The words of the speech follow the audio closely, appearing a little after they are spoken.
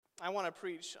I want to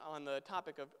preach on the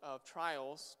topic of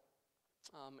trials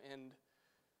and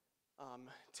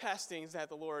testings that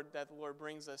the Lord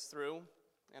brings us through.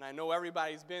 And I know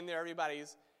everybody's been there.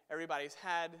 Everybody's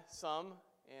had some,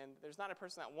 and there's not a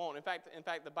person that won't. In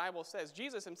fact, the Bible says,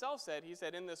 Jesus himself said, he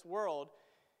said, "In this world,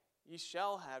 ye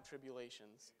shall have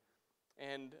tribulations."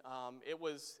 And it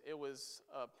was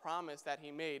a promise that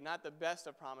he made, not the best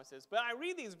of promises. But I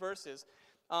read these verses.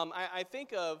 I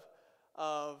think of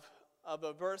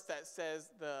a verse that says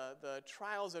the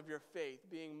trials of your faith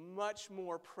being much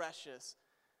more precious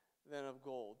than of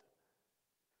gold.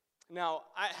 Now,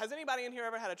 has anybody in here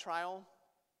ever had a trial?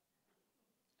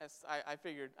 I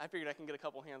figured I can get a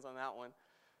couple hands on that one.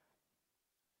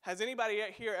 Has anybody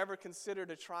here ever considered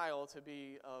a trial to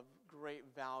be of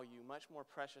great value, much more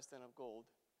precious than of gold?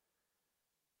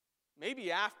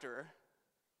 Maybe after,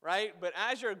 right? But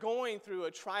as you're going through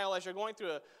a trial, as you're going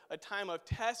through a time of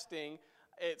testing,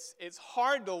 it's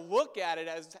hard to look at it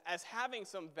as having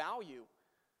some value.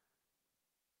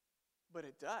 But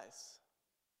it does.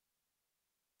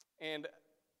 And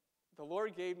the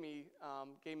Lord gave me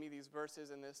these verses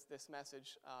in this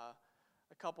message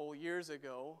a couple years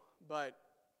ago, but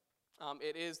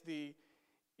it is the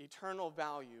eternal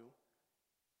value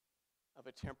of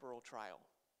a temporal trial.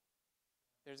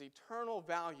 There's eternal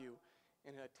value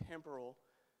in a temporal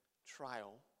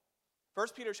trial. 1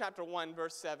 Peter chapter 1,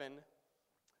 verse 7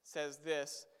 says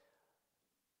this,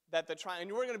 that the trial, and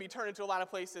we're going to be turning to a lot of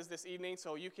places this evening,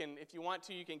 so you can, if you want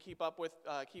to, you can keep up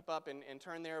and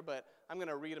turn there, but I'm going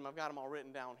to read them. I've got them all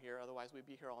written down here, otherwise we'd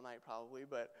be here all night probably.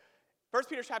 But 1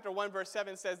 Peter chapter 1, verse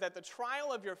 7 says that the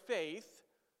trial of your faith,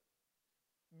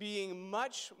 being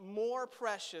much more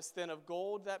precious than of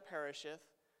gold that perisheth,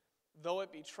 though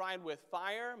it be tried with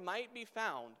fire, might be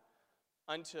found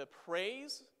unto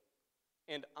praise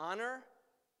and honor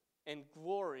and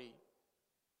glory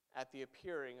at the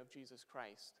appearing of Jesus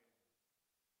Christ.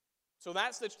 So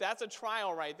that's a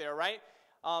trial right there, right?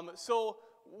 So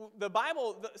the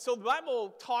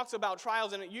Bible talks about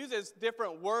trials, and it uses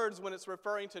different words when it's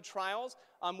referring to trials.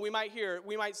 We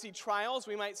might see trials,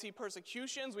 we might see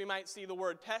persecutions, we might see the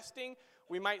word testing,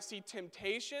 we might see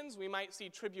temptations, we might see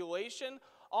tribulation.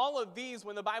 All of these,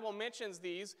 when the Bible mentions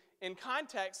these in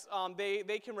context,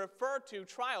 they can refer to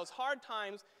trials, hard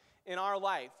times in our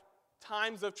life,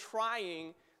 times of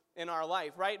trying in our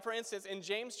life, right? For instance, in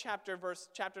James chapter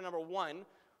number 1,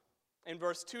 in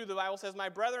verse 2, the Bible says, "My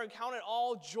brethren, count it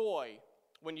all joy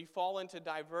when you fall into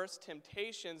diverse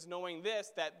temptations, knowing this,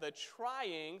 that the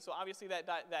trying," so obviously that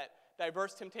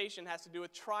diverse temptation has to do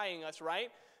with trying us,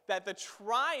 right? "That the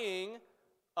trying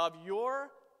of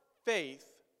your faith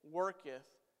worketh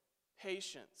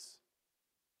patience."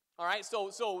 All right,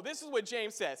 so this is what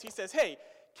James says. He says, hey,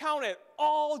 count it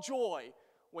all joy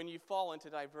when you fall into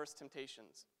diverse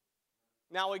temptations.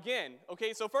 Now again,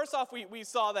 okay, so first off, we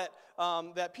saw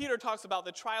that Peter talks about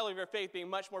the trial of your faith being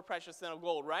much more precious than of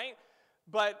gold, right?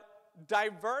 But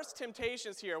diverse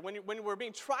temptations here, when we're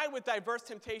being tried with diverse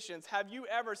temptations, have you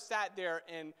ever sat there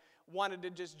and wanted to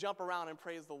just jump around and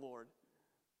praise the Lord?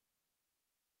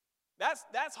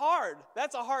 That's hard.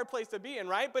 That's a hard place to be in,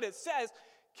 right? But it says,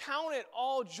 count it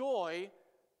all joy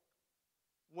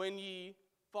when ye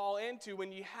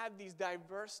have these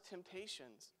diverse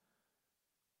temptations.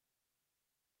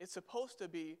 It's supposed to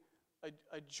be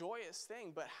a joyous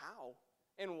thing, but how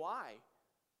and why?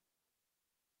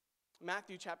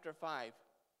 Matthew chapter 5,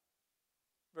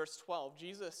 verse 12,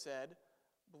 Jesus said,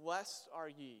 "Blessed are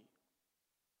ye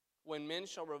when men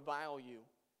shall revile you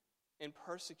and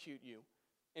persecute you,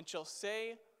 and shall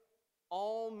say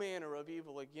all manner of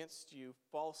evil against you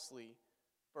falsely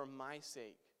for my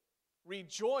sake.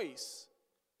 Rejoice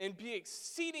and be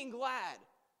exceeding glad,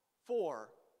 for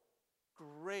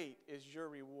great is your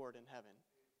reward in heaven."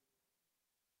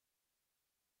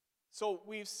 So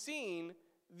we've seen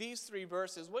these three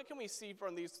verses. What can we see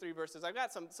from these three verses? I've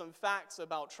got some facts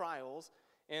about trials,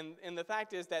 and the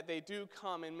fact is that they do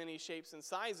come in many shapes and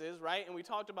sizes, right? And we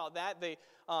talked about that.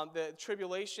 The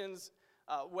tribulations,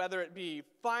 whether it be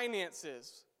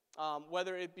finances,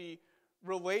 whether it be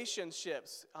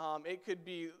relationships, it could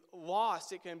be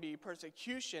loss, it can be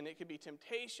persecution, it could be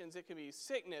temptations, it could be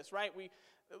sickness, right?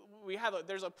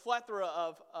 There's a plethora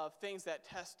of things that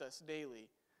test us daily.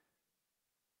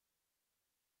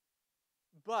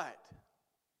 But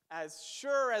as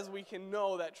sure as we can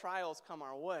know that trials come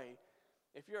our way,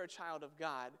 if you're a child of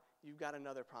God, you've got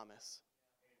another promise.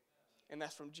 And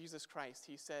that's from Jesus Christ.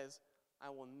 He says, "I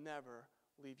will never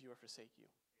leave you or forsake you."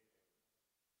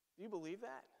 Do you believe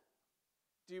that?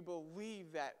 Do you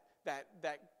believe that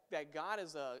God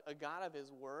is a God of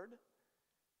His Word?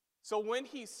 So when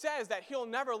he says that he'll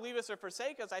never leave us or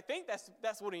forsake us, I think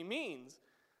that's what he means.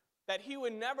 That he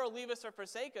would never leave us or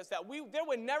forsake us. That there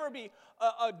would never be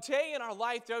a day in our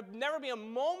life, there would never be a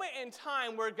moment in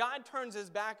time where God turns his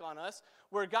back on us,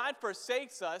 where God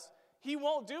forsakes us. He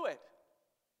won't do it.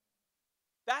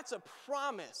 That's a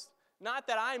promise, not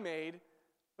that I made,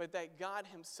 but that God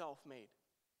himself made.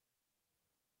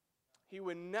 He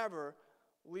would never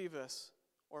leave us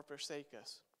or forsake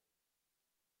us.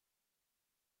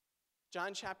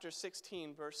 John chapter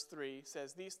 16, verse 3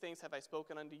 says, "These things have I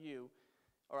spoken unto you,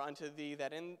 or unto thee,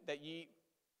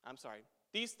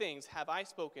 these things have I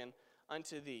spoken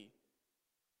unto thee,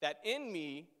 that in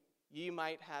me ye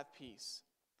might have peace.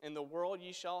 In the world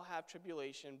ye shall have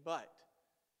tribulation, but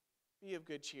be of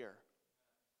good cheer.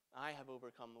 I have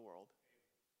overcome the world."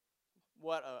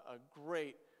 What a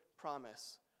great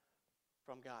promise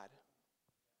from God.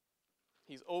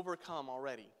 He's overcome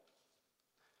already.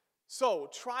 So,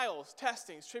 trials,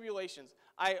 testings, tribulations.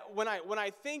 When I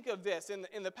think of this,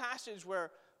 in the passage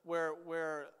where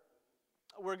we're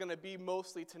going to be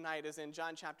mostly tonight is in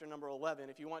John chapter number 11.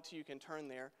 If you want to, you can turn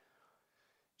there.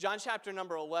 John chapter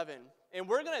number 11. And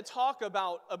we're going to talk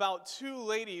about two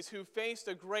ladies who faced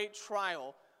a great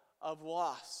trial of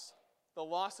loss. The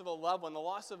loss of a loved one, the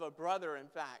loss of a brother, in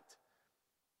fact.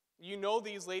 You know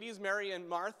these ladies, Mary and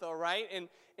Martha, right?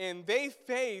 And they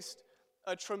faced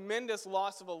a tremendous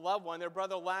loss of a loved one, their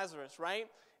brother Lazarus, right?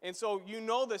 And so you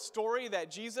know the story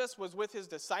that Jesus was with his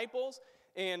disciples,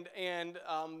 and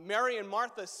Mary and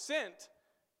Martha sent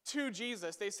to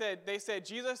Jesus. They said,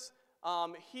 "Jesus,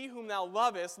 he whom thou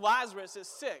lovest, Lazarus is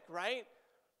sick," right?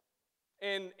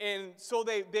 And so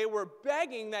they were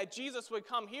begging that Jesus would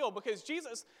come heal, because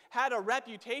Jesus had a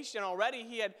reputation already.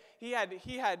 He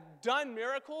had done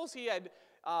miracles. He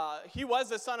was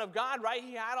the Son of God, right?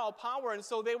 He had all power, and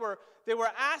so they were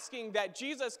asking that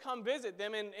Jesus come visit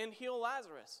them and heal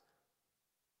Lazarus.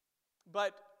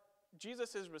 But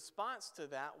Jesus' response to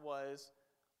that was,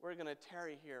 "We're going to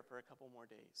tarry here for a couple more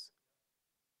days."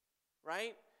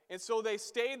 Right? And so they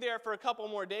stayed there for a couple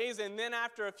more days, and then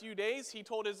after a few days, he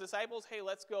told his disciples, "Hey,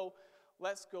 let's go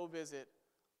visit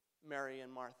Mary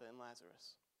and Martha and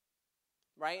Lazarus."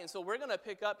 Right? And so we're going to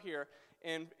pick up here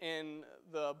in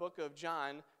the book of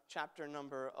John, chapter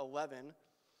number 11.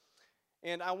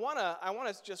 And I want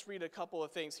to just read a couple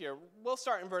of things here. We'll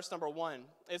start in verse number 1.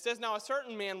 It says, "Now a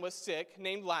certain man was sick,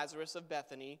 named Lazarus of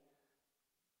Bethany,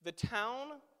 the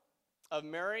town of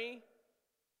Mary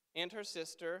and her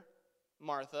sister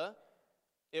Martha.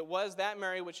 It was that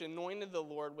Mary which anointed the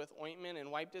Lord with ointment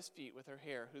and wiped his feet with her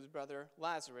hair, whose brother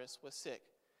Lazarus was sick.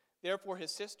 Therefore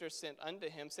his sister sent unto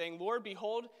him, saying, Lord,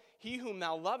 behold, he whom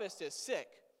thou lovest is sick.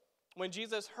 When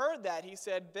Jesus heard that, he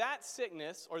said, That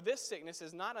sickness, or this sickness,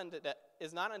 is not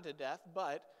unto death,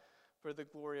 but for the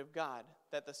glory of God,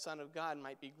 that the Son of God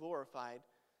might be glorified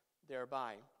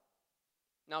thereby.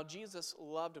 Now Jesus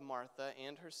loved Martha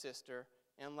and her sister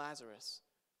and Lazarus.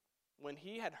 When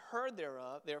he had heard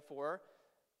thereof, therefore,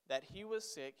 that he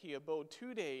was sick, he abode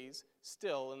 2 days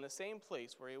still in the same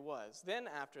place where he was. Then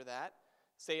after that,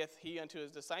 saith he unto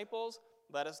his disciples,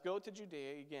 Let us go to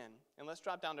Judea again. And let's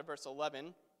drop down to verse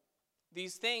 11.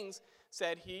 These things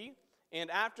said he,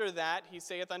 and after that he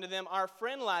saith unto them, Our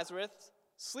friend Lazarus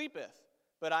sleepeth,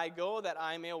 but I go that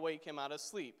I may awake him out of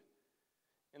sleep.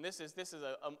 And this is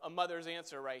a mother's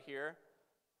answer right here.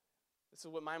 This is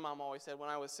what my mom always said when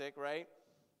I was sick, right?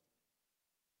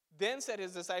 Then said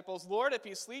his disciples, Lord, if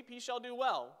he sleep, he shall do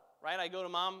well. Right? I go to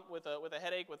mom with a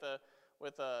headache,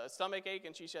 with a stomach ache,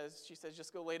 and she says,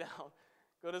 just go lay down.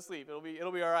 Go to sleep.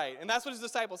 It'll be all right. And that's what his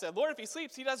disciples said. Lord, if he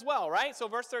sleeps, he does well, right? So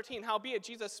verse 13, howbeit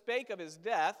Jesus spake of his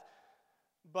death,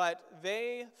 but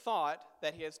they thought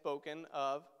that he had spoken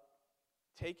of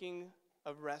taking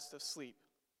of rest of sleep.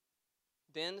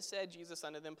 Then said Jesus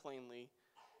unto them plainly,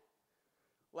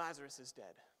 Lazarus is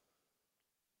dead.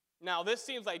 Now, this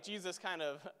seems like Jesus kind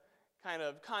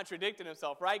of contradicted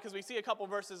himself, right? Because we see a couple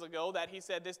verses ago that he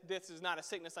said this is not a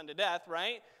sickness unto death,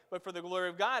 right? But for the glory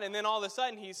of God. And then all of a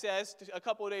sudden he says, a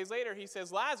couple of days later, he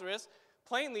says Lazarus,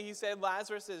 plainly he said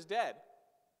Lazarus is dead.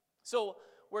 So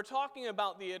we're talking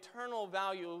about the eternal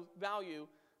value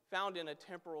found in a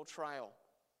temporal trial.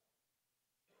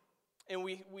 And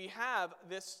we have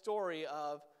this story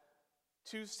of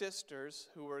two sisters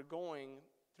who were going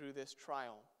through this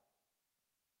trial.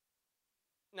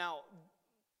 Now,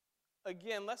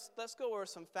 again, let's go over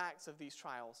some facts of these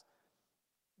trials.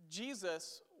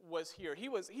 Jesus was here. He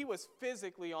was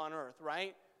physically on earth,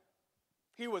 right?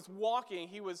 He was walking.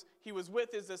 He was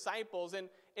with his disciples.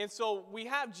 And so we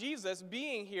have Jesus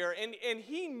being here, and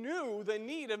he knew the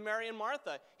need of Mary and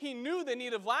Martha. He knew the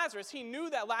need of Lazarus. He knew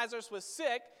that Lazarus was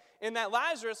sick, and that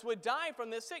Lazarus would die from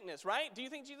this sickness, right? Do you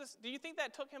think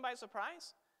that took him by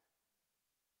surprise?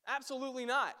 Absolutely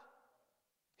not.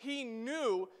 He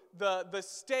knew the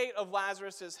state of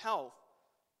Lazarus' health.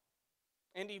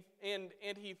 And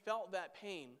he felt that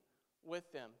pain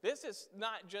with them. This is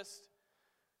not just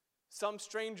some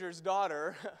stranger's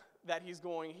daughter that he's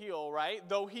going to heal, right?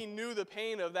 Though he knew the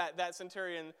pain of that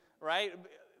centurion, right?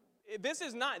 This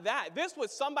is not that. This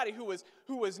was somebody who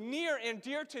was near and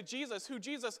dear to Jesus, who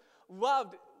Jesus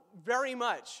loved very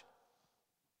much.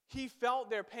 He felt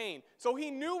their pain. So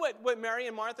he knew what Mary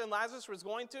and Martha and Lazarus was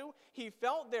going through. He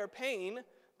felt their pain.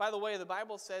 By the way, the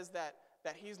Bible says that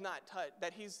he's not touched,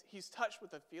 that he's touched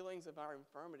with the feelings of our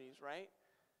infirmities, right?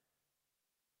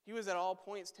 He was at all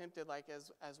points tempted like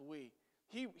as we.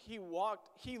 He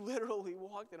literally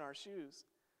walked in our shoes.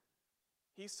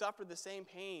 He suffered the same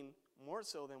pain, more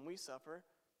so than we suffer.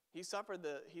 He suffered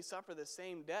the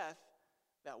same death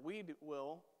that we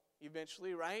will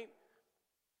eventually, right?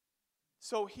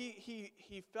 So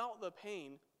he felt the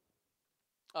pain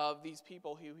of these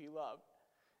people who he loved.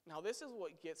 Now this is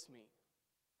what gets me.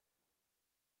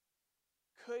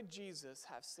 Could Jesus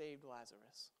have saved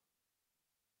Lazarus?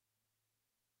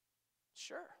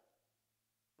 Sure.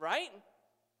 Right?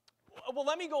 Well,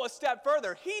 let me go a step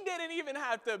further. He didn't even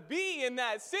have to be in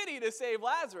that city to save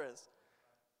Lazarus.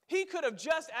 He could have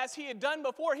just, as he had done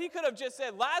before, he could have just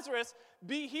said, Lazarus,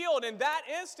 be healed. In that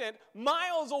instant,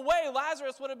 miles away,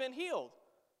 Lazarus would have been healed.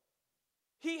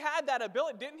 He had that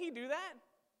ability. Didn't he do that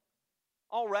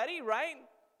already, right?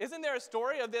 Isn't there a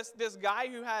story of this guy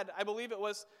who had, I believe it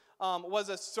was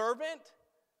a servant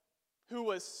who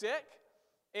was sick,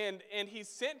 and he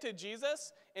sent to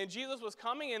Jesus, and Jesus was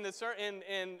coming, and the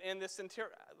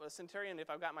centurion, if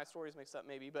I've got my stories mixed up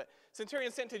maybe, but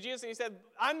centurion sent to Jesus, and he said,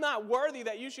 I'm not worthy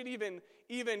that you should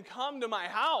even come to my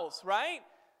house, right?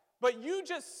 But you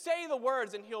just say the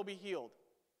words, and he'll be healed.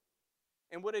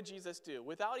 And what did Jesus do?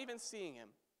 Without even seeing him,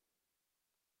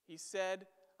 he said,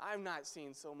 I've not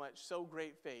seen so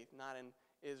great faith, not in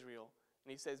Israel.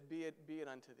 And he says, be it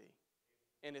unto thee.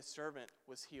 And his servant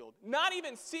was healed. Not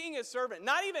even seeing his servant,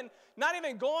 not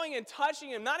even going and touching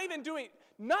him, not even doing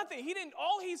nothing.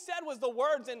 All he said was the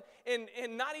words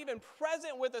and not even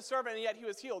present with the servant, and yet he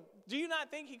was healed. Do you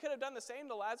not think he could have done the same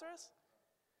to Lazarus?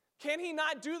 Can he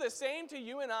not do the same to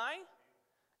you and I?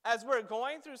 As we're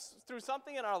going through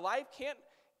something in our life,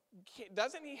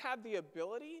 doesn't he have the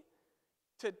ability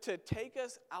to take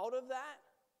us out of that?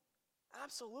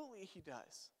 Absolutely he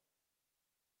does.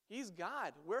 He's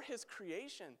God. We're his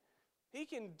creation. He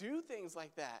can do things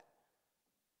like that.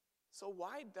 So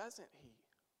why doesn't he?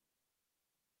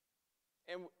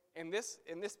 And this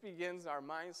begins our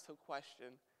minds to question,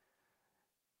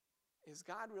 is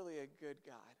God really a good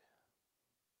God?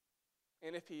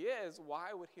 And if he is,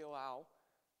 why would he allow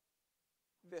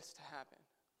this to happen?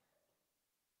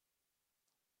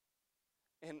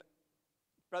 And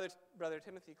Brother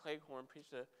Timothy Cleghorn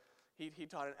preached he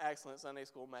taught an excellent Sunday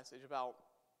school message about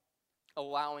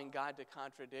allowing God to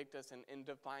contradict us and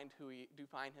define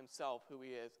himself, who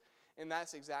he is. And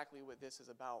that's exactly what this is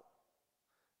about.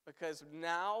 Because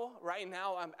right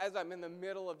now, as I'm in the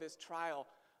middle of this trial,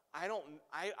 I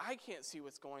can't see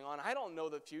what's going on. I don't know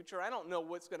the future. I don't know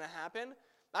what's going to happen.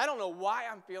 I don't know why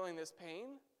I'm feeling this pain.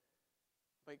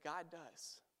 But God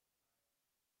does.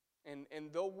 And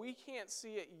though we can't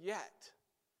see it yet,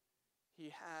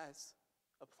 he has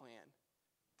a plan.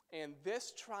 And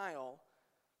this trial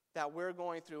that we're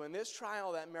going through, and this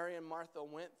trial that Mary and Martha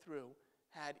went through,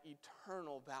 had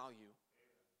eternal value.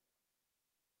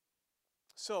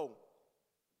 So,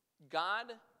 God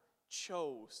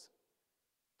chose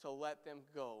to let them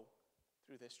go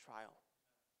through this trial.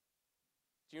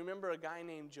 Do you remember a guy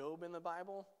named Job in the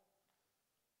Bible?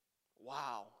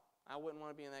 Wow, I wouldn't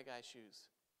want to be in that guy's shoes.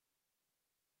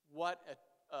 What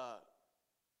a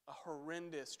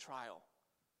horrendous trial.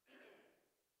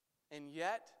 And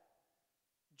yet,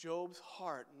 Job's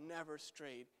heart never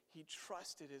strayed. He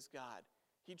trusted his God.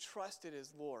 He trusted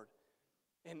his Lord.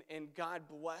 And God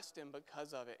blessed him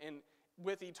because of it. And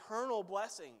with eternal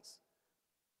blessings.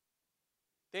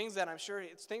 Things that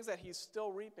it's things that he's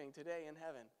still reaping today in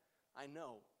heaven. I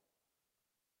know.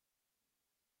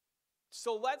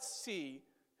 So let's see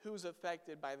who's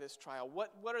affected by this trial.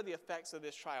 What are the effects of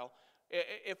this trial?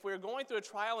 If we're going through a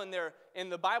trial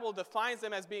and the Bible defines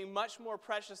them as being much more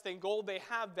precious than gold, they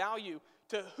have value.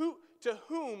 To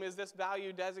whom is this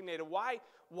value designated?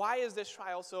 Why is this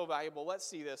trial so valuable? Let's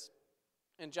see this.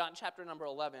 In John chapter number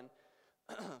 11,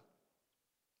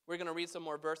 we're going to read some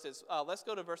more verses. Let's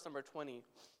go to verse number 20.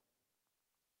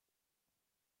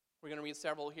 We're going to read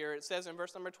several here. It says in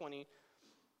verse number 20,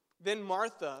 Then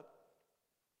Martha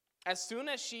As soon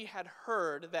as she had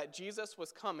heard that Jesus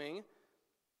was coming,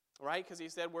 right, because he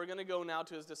said, we're going to go now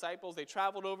to his disciples. They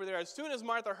traveled over there. As soon as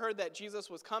Martha heard that Jesus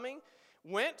was coming,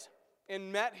 went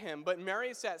and met him, but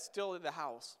Mary sat still at the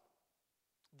house.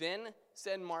 Then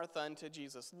said Martha unto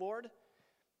Jesus, Lord,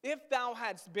 if thou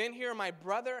hadst been here, my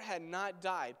brother had not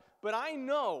died. But I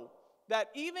know that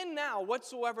even now,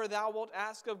 whatsoever thou wilt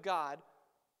ask of God,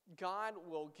 God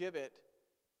will give it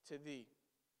to thee.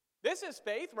 This is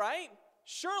faith, right?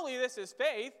 Surely this is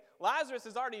faith. Lazarus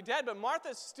is already dead, but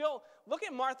Martha's still, look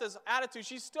at Martha's attitude.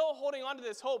 She's still holding on to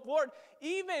this hope. Lord,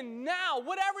 even now,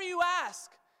 whatever you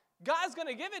ask, God's going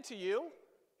to give it to you,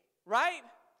 right?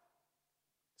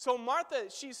 So Martha,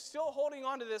 she's still holding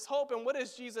on to this hope. And what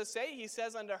does Jesus say? He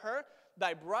says unto her,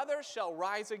 thy brother shall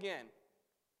rise again.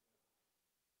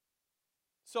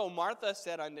 So Martha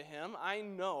said unto him, I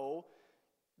know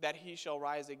that he shall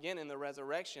rise again in the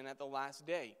resurrection at the last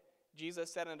day.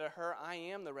 Jesus said unto her, I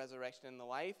am the resurrection and the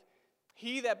life.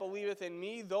 He that believeth in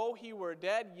me, though he were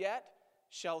dead, yet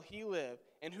shall he live.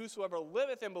 And whosoever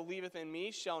liveth and believeth in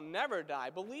me shall never die.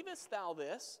 Believest thou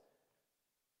this?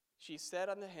 She said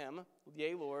unto him,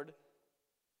 Yea, Lord,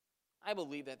 I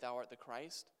believe that thou art the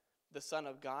Christ, the Son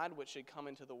of God, which should come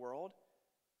into the world.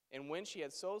 And when she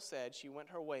had so said, she went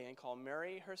her way and called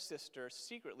Mary her sister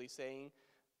secretly, saying,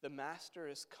 the Master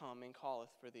is come and calleth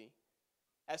for thee.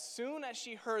 As soon as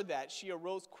she heard that, she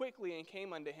arose quickly and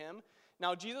came unto him.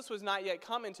 Now Jesus was not yet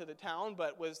come into the town,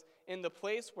 but was in the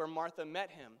place where Martha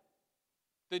met him.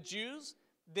 The Jews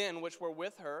then which were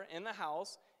with her in the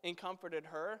house and comforted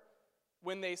her,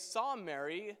 when they saw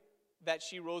Mary, that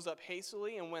she rose up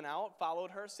hastily and went out,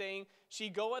 followed her, saying, she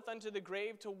goeth unto the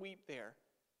grave to weep there.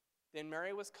 Then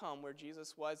Mary was come where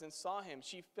Jesus was and saw him.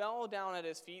 She fell down at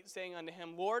his feet, saying unto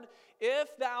him, Lord,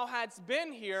 if thou hadst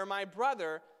been here, my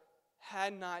brother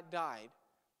had not died.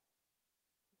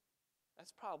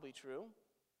 That's probably true,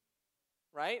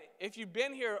 right? If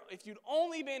you'd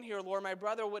only been here, Lord, my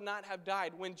brother would not have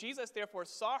died. When Jesus therefore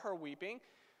saw her weeping,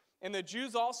 and the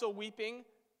Jews also weeping,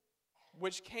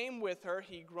 which came with her,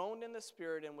 he groaned in the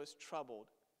spirit and was troubled,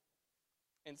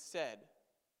 and said,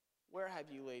 where have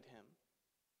ye laid him?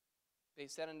 They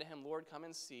said unto him, Lord, come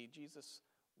and see. Jesus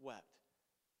wept.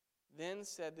 Then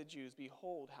said the Jews,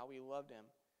 behold, how he loved him.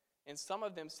 And some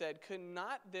of them said, could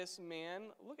not this man,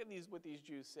 look at what these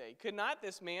Jews say, could not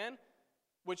this man,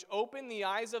 which opened the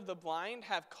eyes of the blind,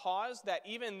 have caused that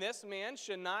even this man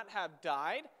should not have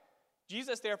died?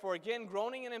 Jesus, therefore, again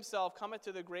groaning in himself, cometh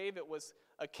to the grave. It was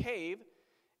a cave,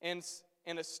 and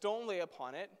a stone lay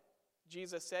upon it.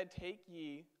 Jesus said, take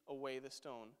ye away the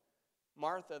stone.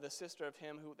 Martha, the sister of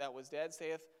him that was dead,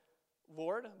 saith,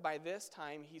 Lord, by this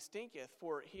time he stinketh,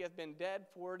 for he hath been dead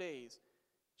 4 days.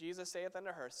 Jesus saith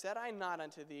unto her, said I not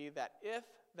unto thee that if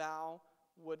thou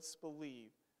wouldst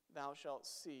believe, thou shalt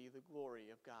see the glory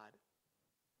of God?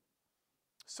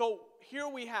 So here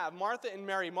we have Martha and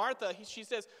Mary. Martha, she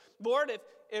says, Lord,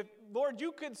 if Lord,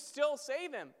 you could still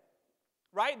save him,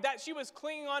 right? That she was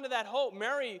clinging on to that hope.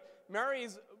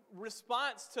 Mary's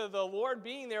response to the Lord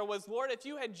being there was, Lord, if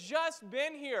you had just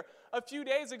been here a few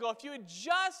days ago, if you had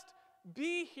just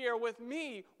be here with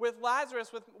me, with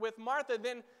Lazarus, with Martha,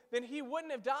 then he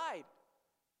wouldn't have died.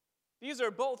 These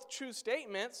are both true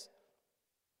statements,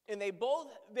 and they both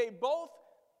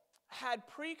had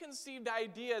preconceived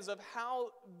ideas of how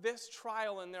this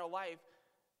trial in their life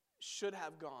should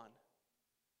have gone.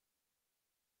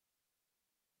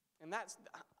 And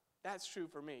that's true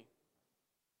for me.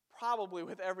 Probably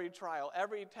with every trial,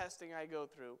 every testing I go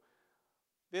through.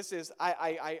 This is,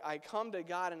 I come to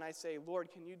God and I say, Lord,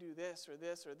 can you do this or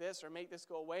this or this or make this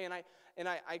go away? And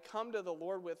I come to the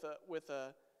Lord with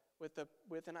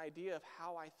an idea of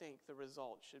how I think the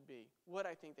result should be, what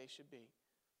I think they should be.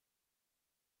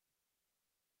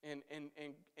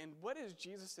 And what is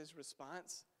Jesus'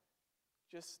 response?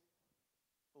 Just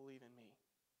believe in me.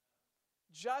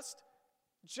 Just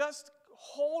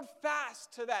hold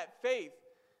fast to that faith.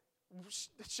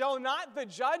 Shall not the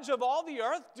judge of all the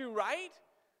earth do right?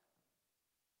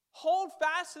 Hold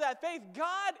fast to that faith.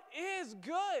 God is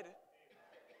good.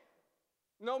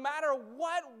 No matter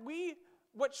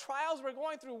what trials we're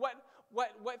going through,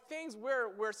 what things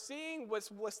we're seeing,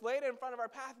 what's laid in front of our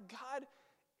path, God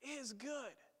is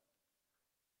good.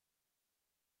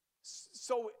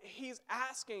 So he's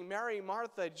asking Mary,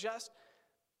 Martha, just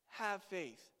have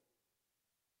faith.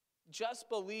 Just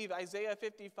believe. Isaiah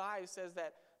 55 says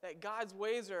that God's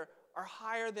ways are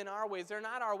higher than our ways. They're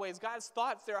not our ways. God's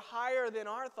thoughts, they're higher than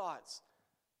our thoughts.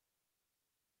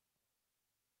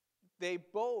 They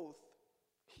both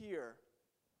here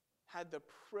had the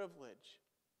privilege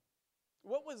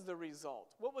What was the result?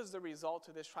 What was the result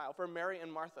to this trial for Mary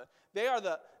and Martha? They're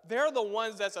the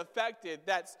ones that's affected,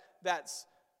 that's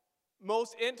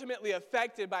most intimately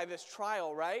affected by this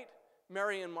trial, right?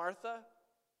 Mary and Martha.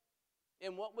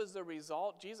 And what was the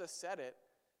result? Jesus said it.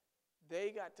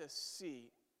 They got to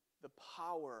see the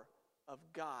power of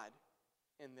God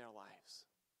in their lives.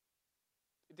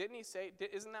 Didn't he say?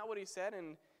 Isn't that what he said?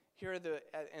 And here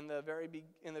in the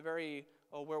very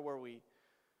where were we?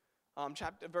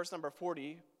 Verse number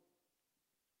 40.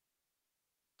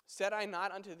 Said I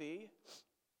not unto thee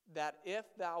that if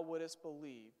thou wouldest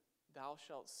believe, thou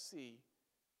shalt see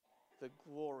the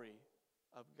glory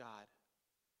of God?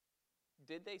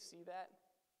 Did they see that?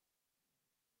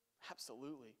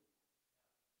 Absolutely.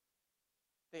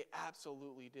 They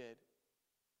absolutely did.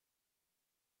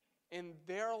 In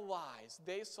their lives,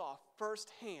 they saw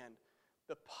firsthand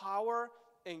the power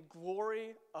and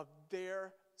glory of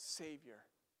their Savior.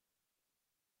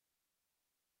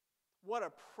 What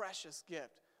a precious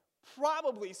gift.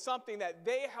 Probably something that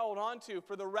they held on to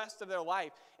for the rest of their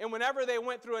life. And whenever they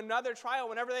went through another trial,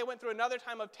 whenever they went through another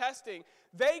time of testing,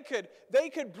 they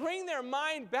could bring their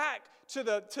mind back to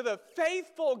the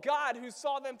faithful God who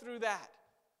saw them through that.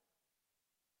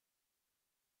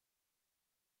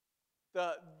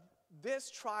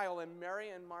 This trial in Mary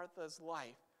and Martha's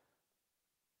life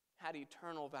had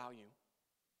eternal value.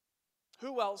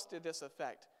 Who else did this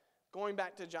affect? Going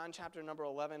back to John chapter number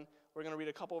 11, we're going to read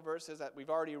a couple of verses that we've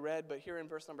already read, but here in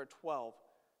verse number 12,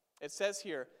 it says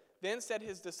here, Then said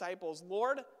his disciples,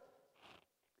 Lord,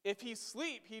 if he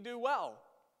sleep, he do well.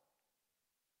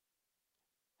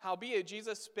 Howbeit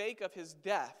Jesus spake of his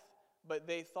death, but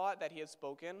they thought that he had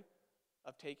spoken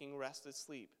of taking rest to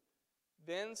sleep.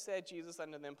 Then said Jesus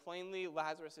unto them plainly,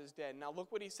 Lazarus is dead. Now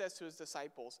look what he says to his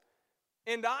disciples.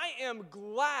 And I am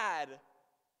glad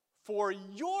for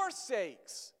your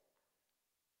sakes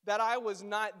that I was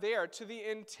not there, to the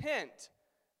intent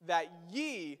that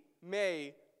ye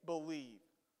may believe.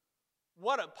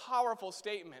 What a powerful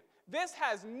statement. This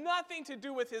has nothing to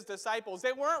do with his disciples.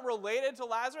 They weren't related to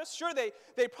Lazarus. Sure,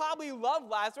 they probably loved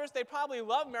Lazarus. They probably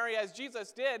loved Mary as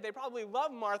Jesus did. They probably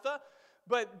loved Martha.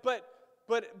 But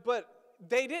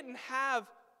they didn't have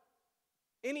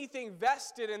anything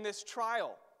vested in this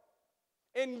trial.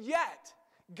 And yet,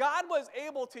 God was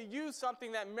able to use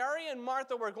something that Mary and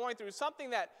Martha were going through,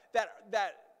 something that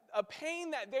a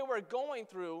pain that they were going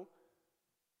through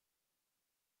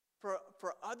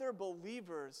for other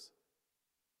believers'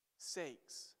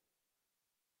 sakes.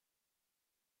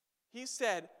 He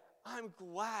said, I'm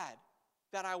glad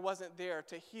that I wasn't there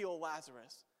to heal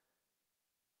Lazarus,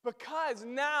 because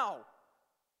now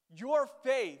your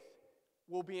faith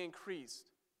will be increased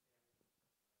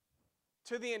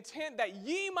to the intent that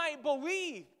ye might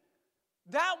believe.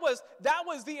 That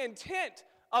was the intent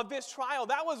of this trial.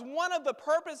 That was one of the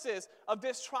purposes of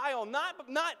this trial. Not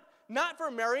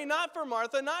for Mary, not for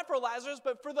Martha, not for Lazarus,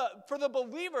 but for the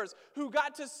believers who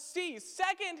got to see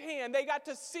secondhand. They got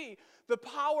to see the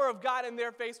power of God, and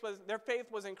their faith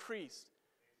was increased.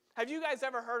 Have you guys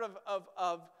ever heard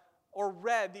of or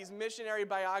read these missionary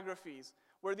biographies,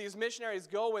 where these missionaries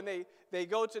go and they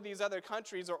go to these other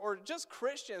countries, or just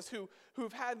Christians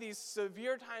who've had these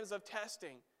severe times of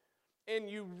testing, and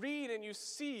you read and you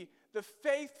see the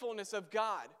faithfulness of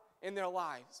God in their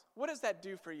lives? What does that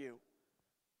do for you?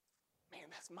 Man,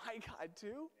 that's my God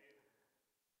too.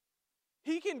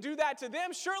 He can do that to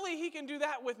them. Surely he can do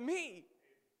that with me.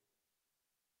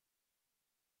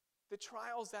 The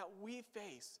trials that we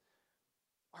face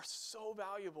are so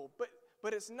valuable,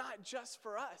 but it's not just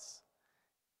for us.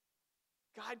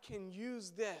 God can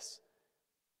use this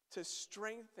to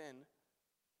strengthen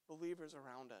believers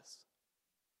around us.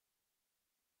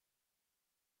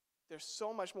 There's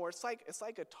so much more. It's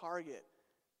like a target,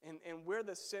 and we're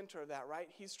the center of that, right?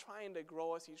 He's trying to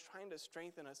grow us. He's trying to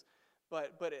strengthen us,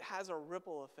 but it has a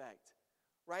ripple effect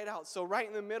right out. So right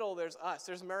in the middle, there's us.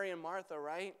 There's Mary and Martha,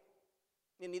 right?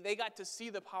 And they got to see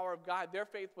the power of God. Their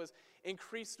faith was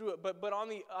increased through it. But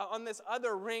on this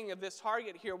other ring of this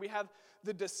target here, we have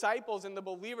the disciples and the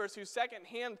believers who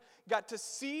secondhand got to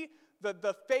see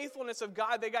the faithfulness of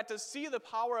God. They got to see the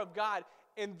power of God.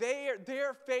 And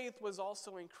their faith was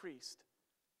also increased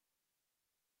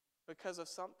because of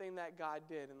something that God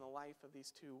did in the life of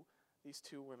these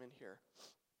two women here.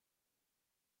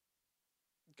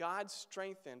 God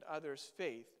strengthened others'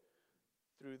 faith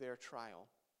through their trial.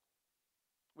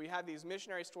 We have these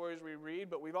missionary stories we read,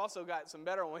 but we've also got some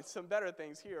better ones, some better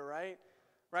things here, right?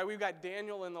 Right? We've got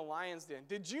Daniel in the lion's den.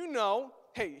 Did you know,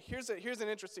 hey, here's an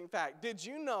interesting fact. Did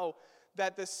you know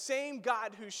that the same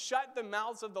God who shut the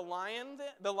mouths of the lions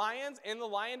in the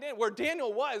lion den, where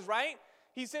Daniel was, right?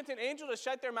 He sent an angel to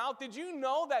shut their mouth. Did you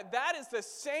know that that is the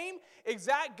same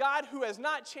exact God who has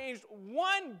not changed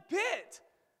one bit?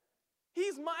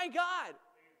 He's my God.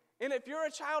 And if you're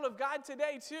a child of God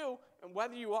today too, and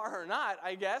whether you are or not,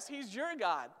 I guess, He's your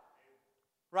God.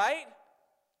 Right?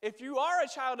 If you are a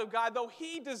child of God, though,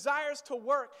 He desires to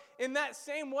work in that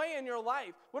same way in your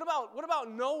life. What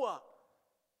about Noah?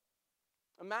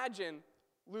 Imagine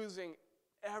losing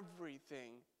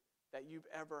everything that you've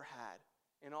ever had.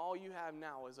 And all you have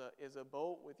now is a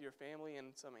boat with your family and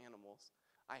some animals.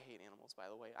 I hate animals, by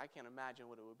the way. I can't imagine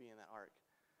what it would be in that ark.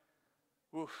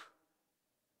 Oof.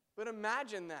 But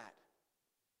imagine that.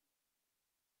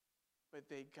 But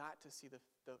they got to see the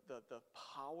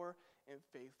power and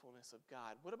faithfulness of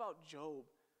God. What about Job?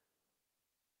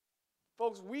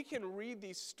 Folks, we can read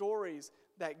these stories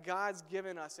that God's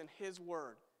given us in His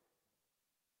Word.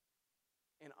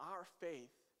 And our faith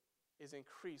is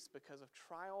increased because of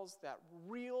trials that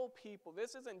real people,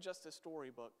 this isn't just a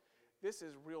storybook, this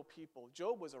is real people.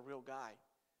 Job was a real guy.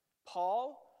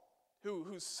 Paul,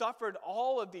 who suffered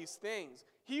all of these things,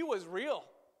 he was real.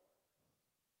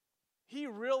 He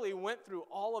really went through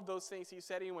all of those things he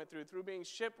said he went through being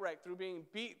shipwrecked, through being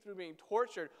beat, through being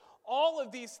tortured. All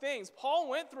of these things Paul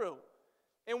went through.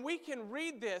 And we can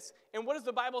read this, and what does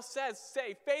the Bible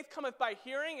say? Faith cometh by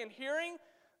hearing, and hearing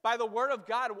by the word of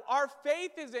God. Our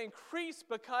faith is increased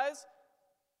because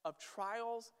of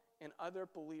trials in other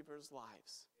believers'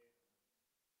 lives.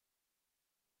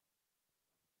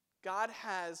 God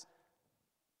has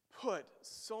put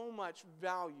so much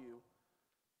value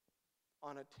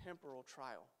on a temporal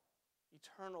trial,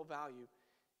 eternal value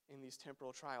in these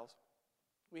temporal trials.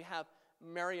 We have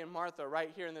Mary and Martha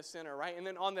right here in the center, right? And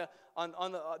then on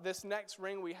this next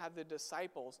ring we have the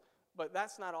disciples, but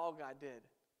that's not all God did.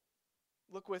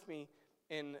 Look with me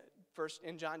in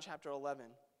John chapter 11.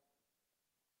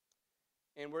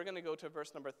 And we're going to go to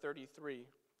verse number 33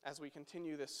 as we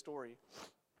continue this story.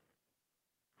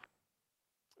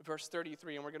 Verse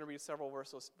 33, and we're going to read several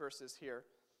verses here.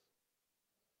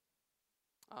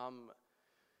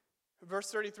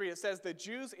 Verse 33, it says, the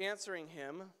Jews answering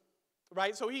him,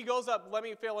 right? So he goes up, let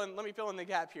me fill in the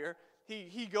gap here.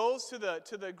 He goes to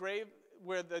the grave,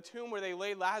 where the tomb where they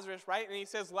laid Lazarus, right? And he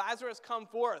says, Lazarus, come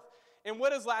forth. And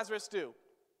what does Lazarus do?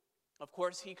 Of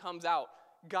course, he comes out.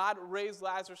 God raised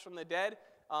Lazarus from the dead,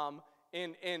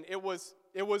 and it was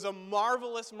a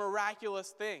marvelous, miraculous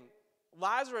thing.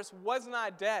 Lazarus was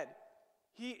not dead.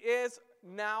 He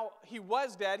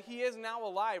was dead. He is now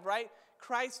alive, right?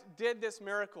 Christ did this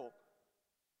miracle.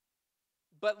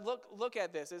 But look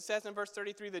at this. It says in verse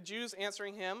 33, the Jews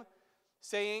answering him,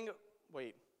 saying,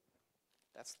 wait,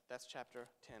 that's chapter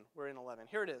 10. We're in 11.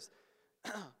 Here it is.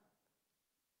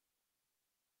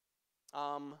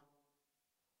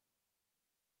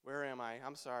 Where am I?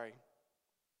 I'm sorry.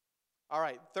 All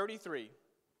right, 33.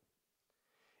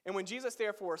 And when Jesus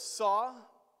therefore saw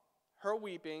her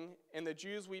weeping, and the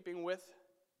Jews weeping with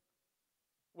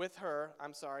her,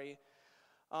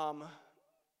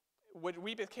 when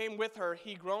weepeth came with her,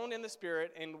 he groaned in the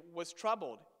spirit and was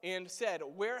troubled, and said,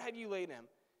 where had you laid him?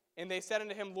 And they said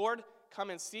unto him, Lord, come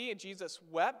and see. And Jesus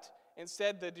wept, and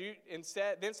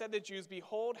then said the Jews,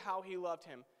 behold how he loved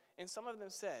him. And some of them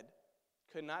said,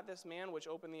 could not this man which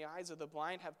opened the eyes of the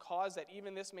blind have caused that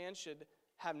even this man should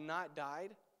have not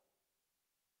died?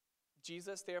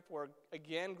 Jesus, therefore,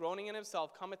 again groaning in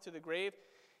himself, cometh to the grave.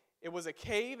 It was a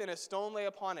cave, and a stone lay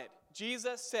upon it.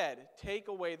 Jesus said, take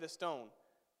away the stone.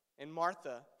 And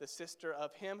Martha, the sister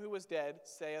of him who was dead,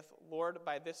 saith, Lord,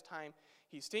 by this time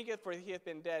he stinketh, for he hath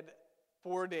been dead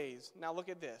 4 days. Now look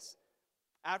at this.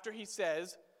 After he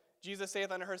says, Jesus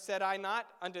saith unto her, said I not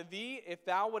unto thee, if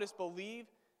thou wouldest believe,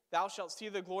 thou shalt see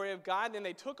the glory of God? Then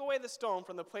they took away the stone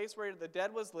from the place where the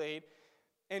dead was laid.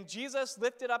 And Jesus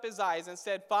lifted up his eyes and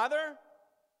said, Father,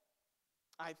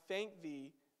 I thank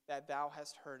thee that thou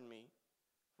hast heard me.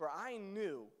 For I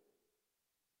knew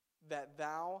that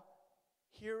thou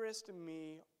hearest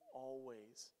me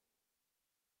always.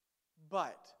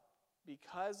 But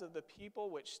because of the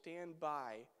people which stand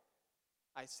by,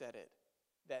 I said it,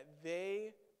 that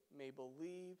they may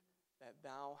believe that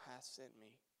thou hast sent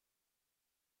me.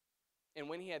 And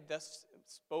when he had thus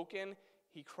spoken,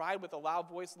 he cried with a loud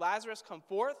voice, Lazarus, come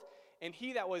forth. And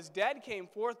he that was dead came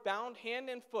forth, bound hand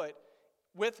and foot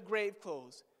with grave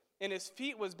clothes. And his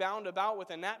feet was bound about with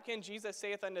a napkin. Jesus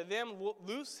saith unto them,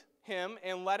 loose him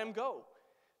and let him go.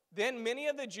 Then many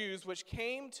of the Jews which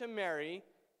came to Mary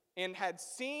and had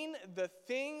seen the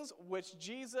things which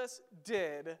Jesus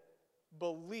did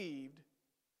believed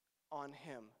on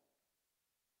him.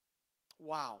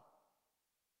 Wow.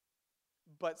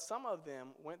 But some of them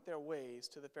went their ways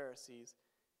to the Pharisees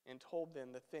and told them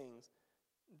the things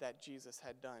that Jesus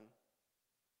had done.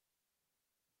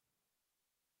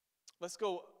 Let's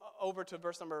go over to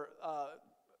verse number,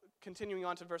 continuing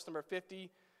on to verse number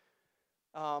 50.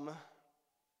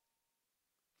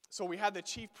 So we had the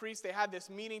chief priests, they had this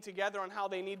meeting together on how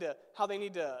they need to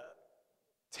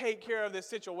take care of this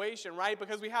situation, right?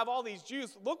 Because we have all these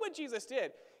Jews. Look what Jesus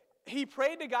did. He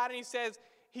prayed to God and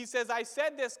he says, I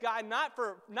said this, God, not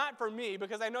for me,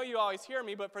 because I know you always hear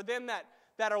me, but for them that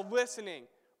are listening,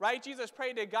 right? Jesus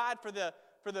prayed to God for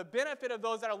the benefit of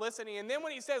those that are listening. And then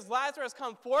when he says, Lazarus,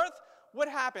 come forth, what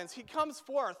happens? He comes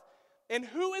forth. And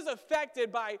who is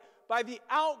affected by the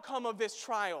outcome of this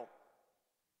trial?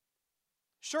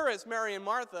 Sure, it's Mary and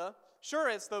Martha. Sure,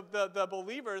 it's the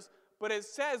believers. But it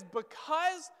says,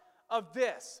 because of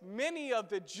this, many of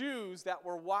the Jews that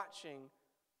were watching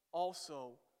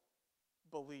also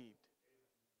believed.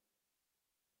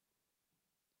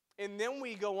 And then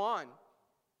we go on.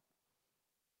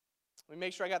 Let me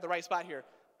make sure I got the right spot here.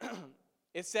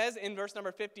 It says in verse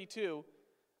number 52,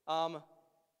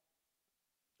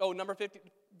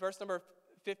 verse number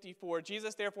 54,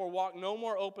 Jesus therefore walked no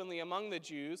more openly among the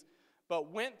Jews,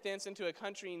 but went thence into a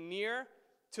country near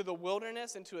to the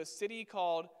wilderness, into a city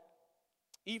called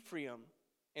Ephraim,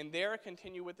 and there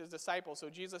continued with his disciples. So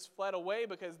Jesus fled away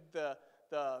because the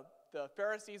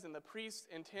Pharisees and the priests'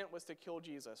 intent was to kill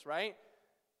Jesus, right?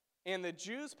 And the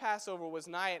Jews' Passover was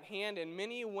nigh at hand, and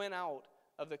many went out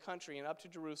of the country and up to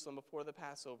Jerusalem before the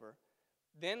Passover.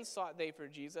 Then sought they for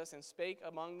Jesus, and spake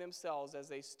among themselves as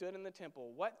they stood in the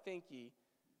temple, What think ye,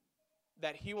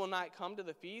 that he will not come to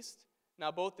the feast?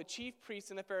 Now both the chief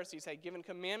priests and the Pharisees had given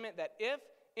commandment that if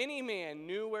any man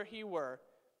knew where he were,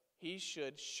 he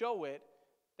should show it,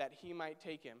 that he might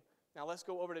take him. Now let's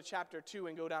go over to chapter 2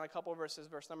 and go down a couple of verses,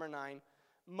 verse number 9.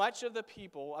 Much of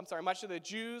the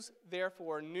Jews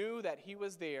therefore knew that he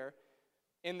was there,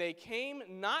 and they came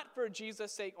not for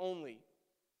Jesus' sake only,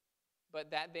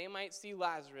 but that they might see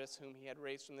Lazarus, whom he had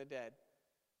raised from the dead.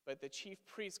 But the chief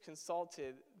priests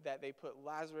consulted that they put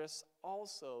Lazarus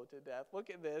also to death.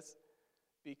 Look at this.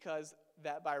 Because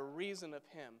that by reason of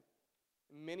him,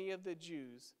 many of the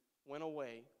Jews went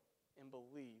away and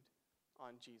believed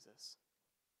on Jesus.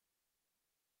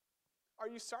 Are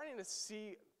you starting to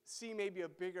see maybe a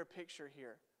bigger picture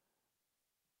here?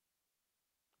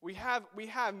 We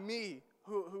have me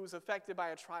who's affected by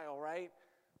a trial, right?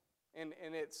 And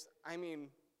it's,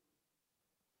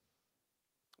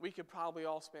 we could probably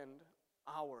all spend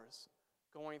hours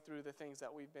going through the things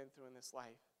that we've been through in this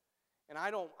life. And I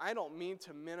don't mean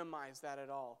to minimize that at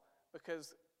all,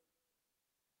 because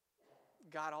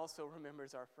God also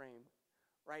remembers our frame,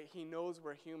 right? He knows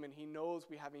we're human. He knows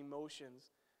we have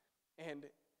emotions, and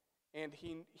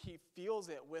he feels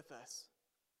it with us.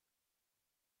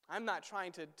 I'm not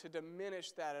trying to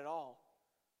diminish that at all.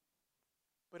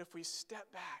 But if we step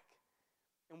back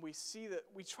and we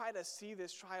try to see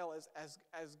this trial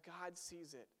as God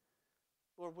sees it,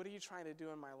 Lord, what are you trying to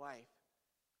do in my life?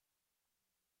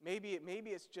 Maybe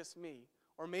it's just me.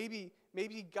 Or maybe,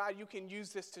 God, you can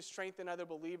use this to strengthen other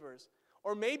believers.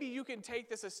 Or maybe you can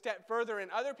take this a step further and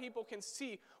other people can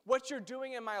see what you're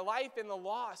doing in my life, and the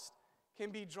lost can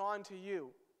be drawn to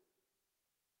you.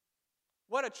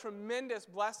 What a tremendous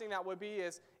blessing that would be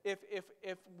is if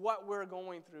what we're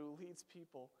going through leads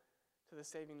people to the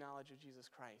saving knowledge of Jesus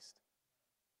Christ.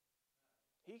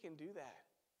 He can do that.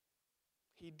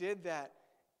 He did that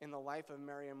in the life of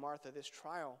Mary and Martha, this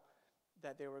trial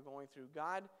that they were going through.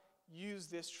 God used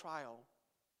this trial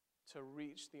to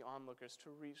reach the onlookers,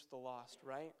 to reach the lost,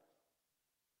 right?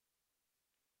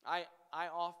 I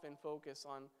often focus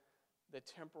on the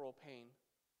temporal pain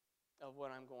of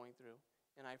what I'm going through,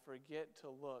 and I forget to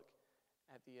look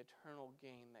at the eternal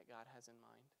gain that God has in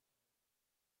mind.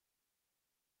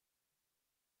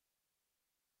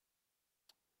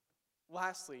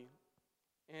 Lastly,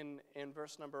 in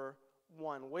verse number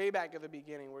 1, way back at the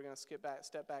beginning, we're going to step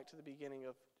back to the beginning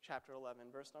of chapter 11,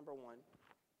 verse number 1.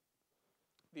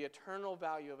 The eternal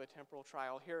value of a temporal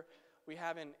trial. Here we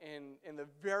have in the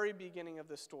very beginning of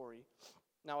the story,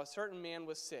 now a certain man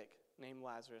was sick, named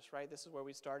Lazarus, right? This is where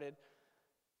we started.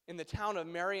 In the town of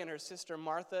Mary and her sister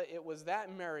Martha, it was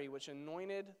that Mary which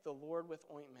anointed the Lord with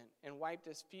ointment and wiped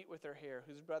his feet with her hair,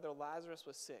 whose brother Lazarus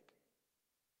was sick.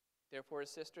 Therefore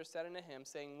his sister said unto him,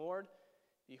 saying, Lord,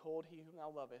 behold, he whom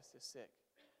thou lovest is sick.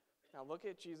 Now look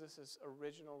at Jesus'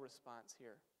 original response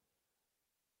here.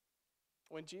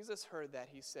 When Jesus heard that,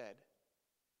 he said,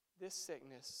 This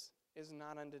sickness is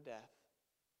not unto death,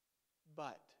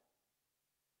 but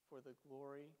for the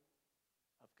glory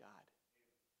of God.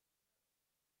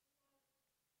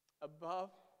 Above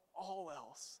all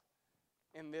else,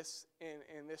 in this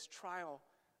trial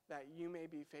that you may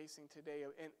be facing today.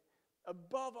 And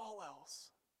above all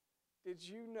else, did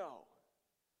you know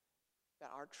that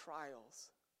our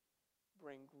trials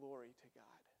bring glory to God?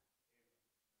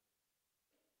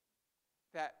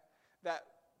 That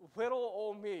little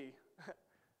old me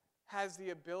has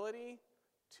the ability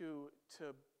to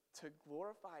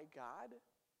glorify God.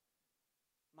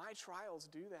 My trials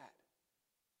do that.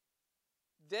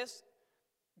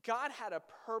 God had a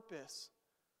purpose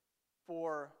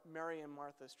for Mary and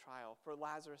Martha's trial, for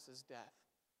Lazarus' death.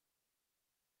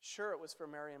 Sure, it was for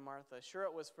Mary and Martha. Sure,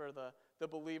 it was for the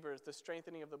believers, the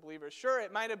strengthening of the believers. Sure,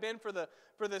 it might have been for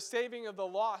the saving of the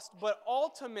lost. But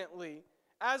ultimately,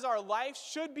 as our life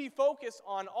should be focused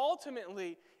on,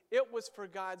 ultimately, it was for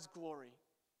God's glory.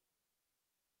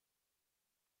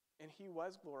 And he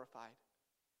was glorified.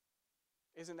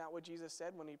 Isn't that what Jesus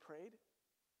said when he prayed?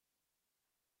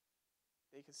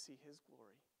 They could see his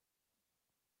glory.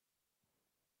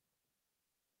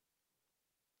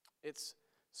 It's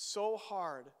so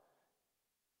hard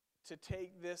to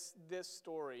take this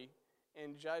story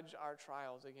and judge our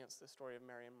trials against the story of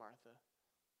Mary and Martha.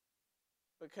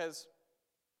 Because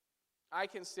I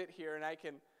can sit here and I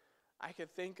can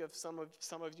think of some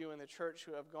of you in the church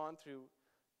who have gone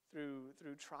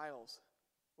through trials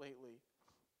lately.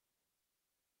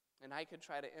 And I could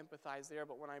try to empathize there,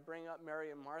 but when I bring up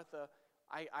Mary and Martha,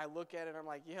 I look at it and I'm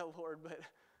like, yeah, Lord, but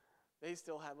they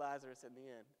still had Lazarus in the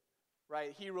end,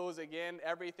 right? He rose again.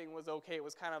 Everything was okay. It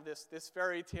was kind of this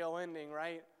fairy tale ending,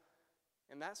 right?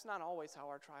 And that's not always how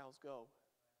our trials go.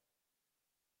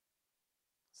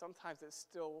 Sometimes it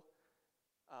still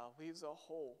leaves a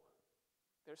hole.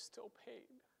 There's still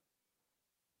pain.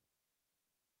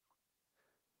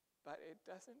 But it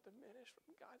doesn't diminish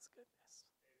from God's goodness.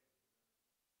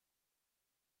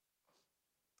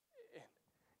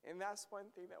 And that's one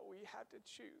thing that we have to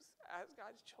choose as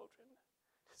God's children,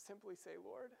 to simply say,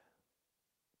 Lord,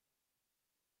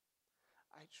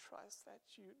 I trust that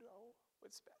you know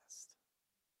what's best.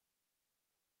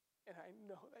 And I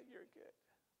know that you're good,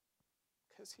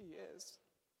 because he is.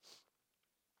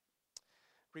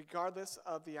 Regardless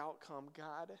of the outcome,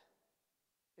 God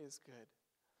is good.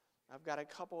 I've got a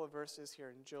couple of verses here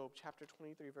in Job chapter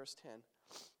 23, verse 10.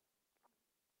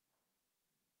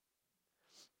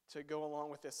 To go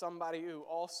along with this. Somebody who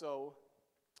also,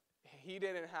 he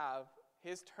didn't have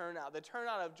his turnout. The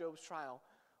turnout of Job's trial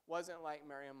wasn't like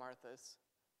Mary and Martha's.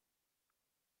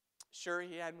 Sure,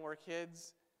 he had more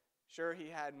kids. Sure, he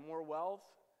had more wealth.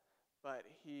 But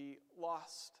he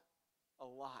lost a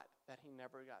lot that he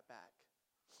never got back.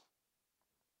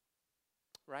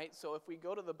 Right? So if we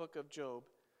go to the book of Job,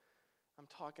 I'm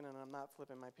talking and I'm not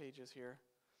flipping my pages here.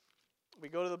 We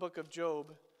go to the book of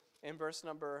Job in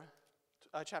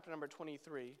chapter number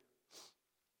 23,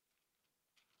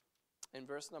 in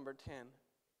verse number 10.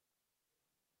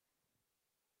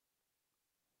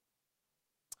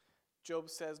 Job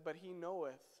says, "But he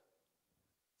knoweth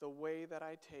the way that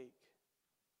I take.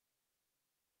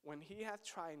 When he hath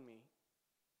tried me,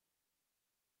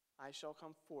 I shall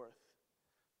come forth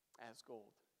as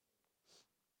gold."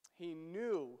 He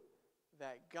knew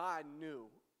that God knew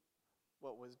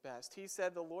what was best. He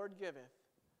said, "The Lord giveth,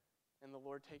 and the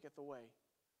Lord taketh away.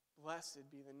 Blessed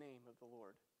be the name of the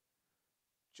Lord."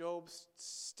 Job's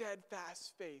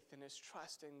steadfast faith and his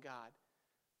trust in God,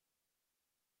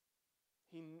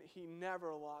 he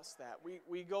never lost that.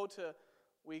 We go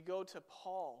to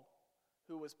Paul,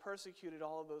 who was persecuted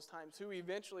all of those times, who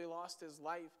eventually lost his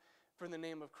life for the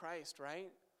name of Christ,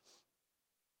 right?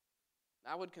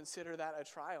 I would consider that a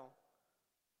trial.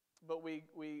 But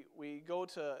we go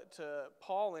to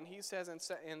Paul, and he says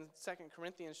in 2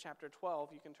 Corinthians chapter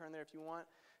 12, you can turn there if you want,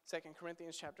 2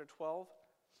 Corinthians chapter 12,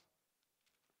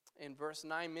 in verse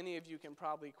 9, many of you can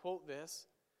probably quote this.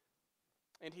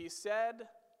 "And he said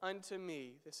unto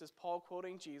me," this is Paul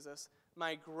quoting Jesus,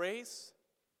 "My grace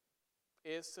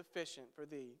is sufficient for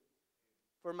thee,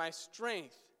 for my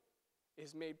strength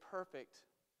is made perfect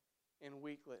in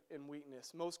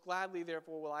weakness. Most gladly,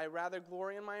 therefore, will I rather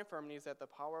glory in my infirmities, that the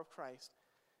power of Christ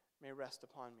may rest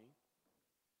upon me."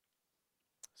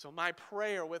 So my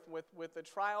prayer with the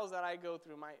trials that I go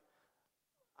through,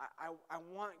 I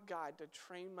want God to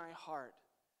train my heart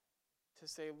to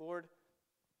say, Lord,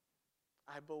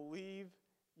 I believe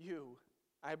you.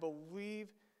 I believe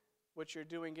what you're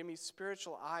doing. Give me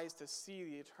spiritual eyes to see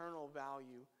the eternal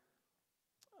value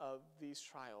of these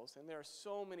trials. And there are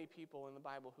so many people in the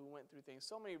Bible who went through things,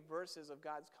 so many verses of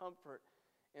God's comfort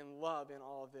and love in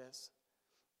all of this.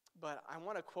 But I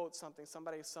want to quote something.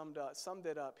 Somebody summed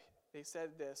it up. They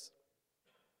said this,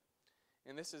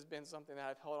 and this has been something that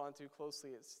I've held on to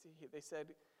closely. They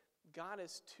said, "God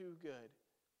is too good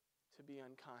to be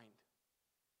unkind."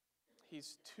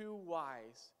 He's too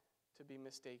wise to be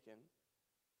mistaken.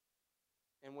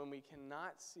 And when we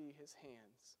cannot see his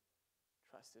hands,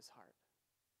 trust his heart.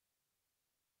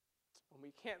 When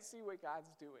we can't see what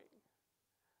God's doing,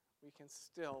 we can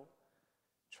still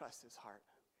trust his heart.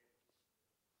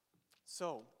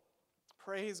 So,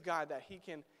 praise God that he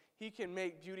can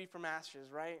make beauty from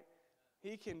ashes, right?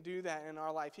 He can do that in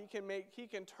our life. He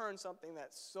can turn something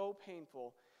that's so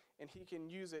painful, and he can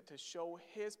use it to show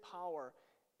his power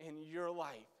in your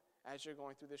life as you're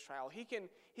going through this trial. He can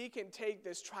take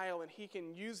this trial and he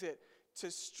can use it to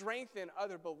strengthen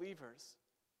other believers.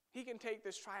 He can take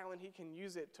this trial and he can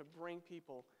use it to bring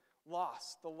people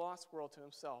the lost world to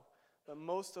himself. But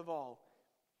most of all,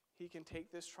 he can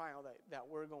take this trial that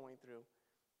we're going through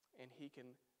and he can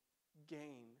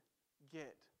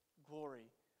get glory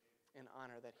and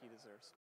honor that he deserves.